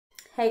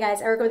Hey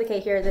guys, Erica with a K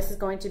here. This is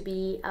going to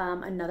be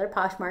another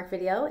Poshmark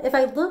video. If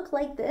I look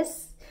like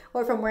this,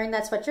 or if I'm wearing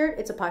that sweatshirt,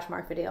 it's a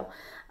Poshmark video.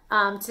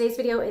 Today's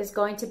video is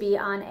going to be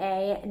on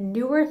a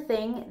newer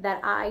thing that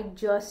I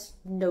just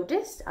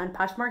noticed on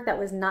Poshmark that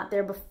was not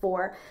there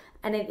before,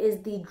 and it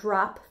is the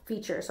drop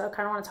feature. So I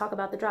kind of want to talk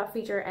about the drop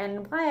feature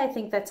and why I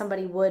think that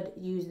somebody would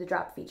use the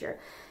drop feature.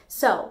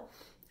 So,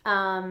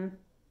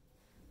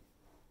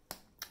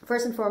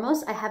 first and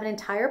foremost, I have an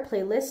entire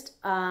playlist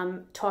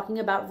talking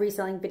about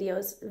reselling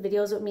videos.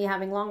 Videos with me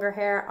having longer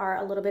hair are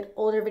a little bit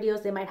older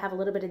videos. They might have a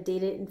little bit of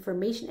dated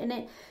information in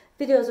it.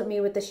 Videos with me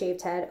with the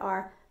shaved head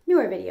are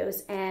newer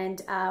videos.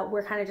 And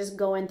we're kind of just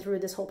going through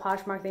this whole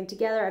Poshmark thing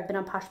together. I've been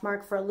on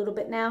Poshmark for a little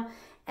bit now,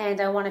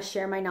 and I want to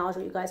share my knowledge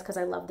with you guys because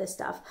I love this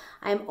stuff.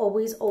 I'm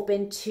always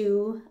open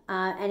to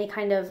any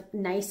kind of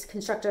nice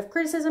constructive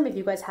criticism. If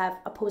you guys have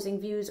opposing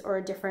views or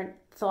different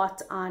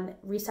thoughts on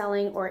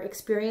reselling or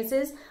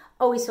experiences,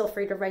 always feel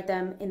free to write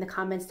them in the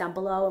comments down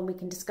below and we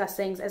can discuss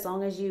things. As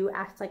long as you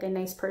act like a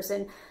nice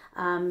person,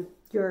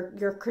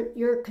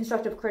 your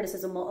constructive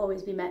criticism will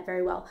always be met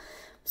very well.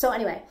 So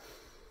anyway,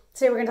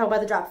 today we're gonna talk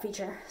about the drop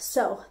feature.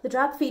 So the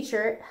drop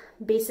feature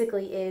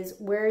basically is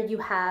where you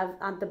have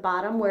on the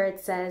bottom where it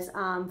says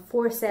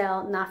for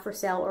sale, not for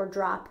sale, or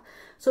drop.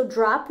 So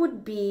drop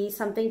would be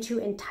something to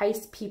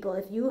entice people.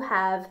 If you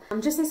have,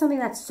 just say something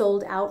that's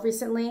sold out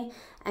recently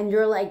and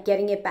you're like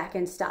getting it back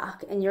in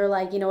stock and you're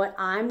like, you know what,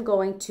 I'm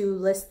going to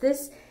list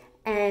this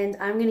and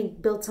I'm gonna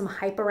build some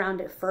hype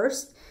around it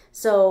first.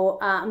 So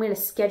I'm gonna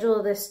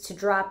schedule this to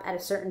drop at a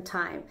certain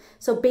time.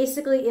 So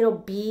basically it'll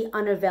be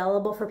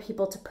unavailable for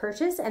people to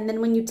purchase, and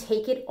then when you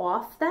take it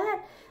off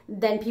that,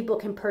 then people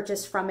can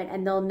purchase from it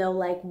and they'll know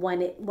like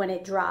when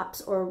it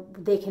drops, or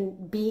they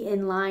can be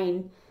in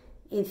line,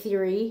 in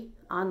theory,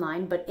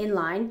 online, but in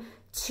line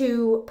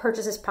to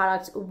purchase this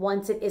product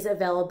once it is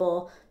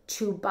available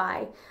to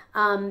buy.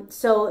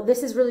 So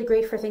this is really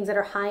great for things that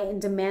are high in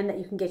demand that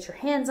you can get your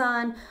hands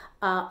on,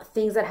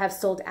 things that have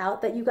sold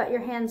out that you got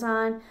your hands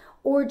on,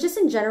 or just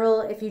in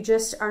general, if you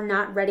just are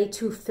not ready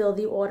to fill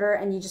the order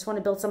and you just want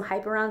to build some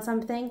hype around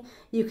something,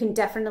 you can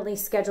definitely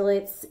schedule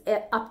it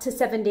up to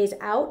 7 days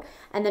out,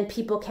 and then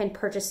people can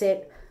purchase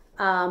it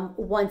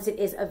once it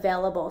is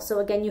available. So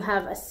again, you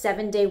have a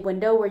 7-day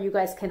window where you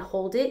guys can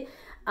hold it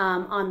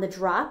on the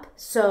drop.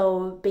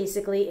 So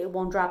basically it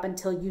won't drop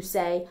until you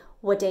say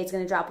what day it's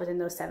going to drop within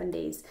those 7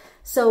 days.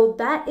 So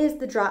that is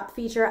the drop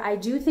feature. I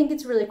do think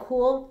it's really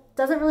cool.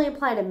 Doesn't really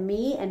apply to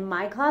me and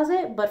my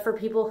closet, but for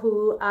people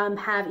who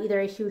have either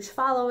a huge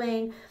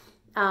following,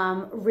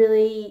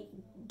 really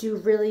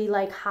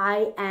like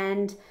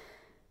high-end,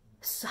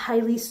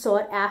 highly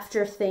sought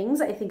after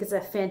things, I think it's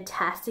a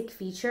fantastic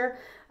feature.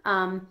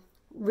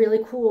 Really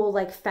cool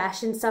like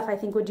fashion stuff I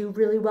think would do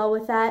really well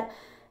with that.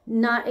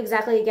 Not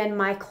exactly, again,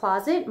 my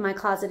closet. My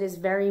closet is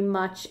very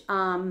much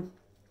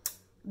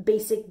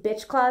basic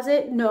bitch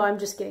closet. No, I'm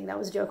just kidding. That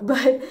was a joke.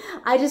 But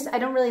I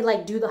don't really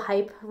like do the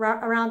hype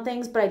around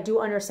things, but I do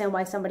understand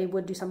why somebody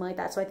would do something like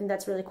that. So I think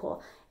that's really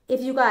cool.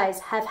 If you guys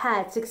have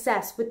had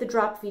success with the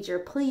drop feature,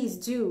 please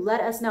do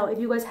let us know. If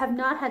you guys have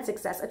not had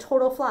success, a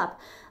total flop,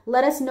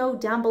 let us know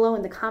down below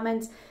in the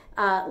comments.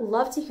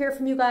 Love to hear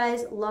from you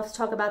guys. Love to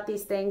talk about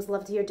these things.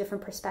 Love to hear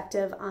different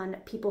perspective on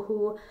people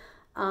who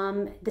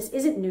this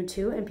isn't new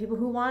to, and people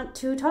who want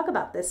to talk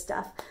about this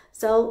stuff.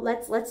 So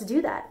let's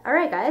do that. All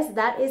right, guys,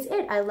 that is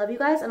it. I love you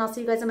guys, and I'll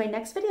see you guys in my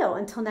next video.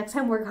 Until next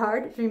time, work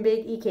hard, dream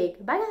big, eat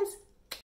cake. Bye, guys.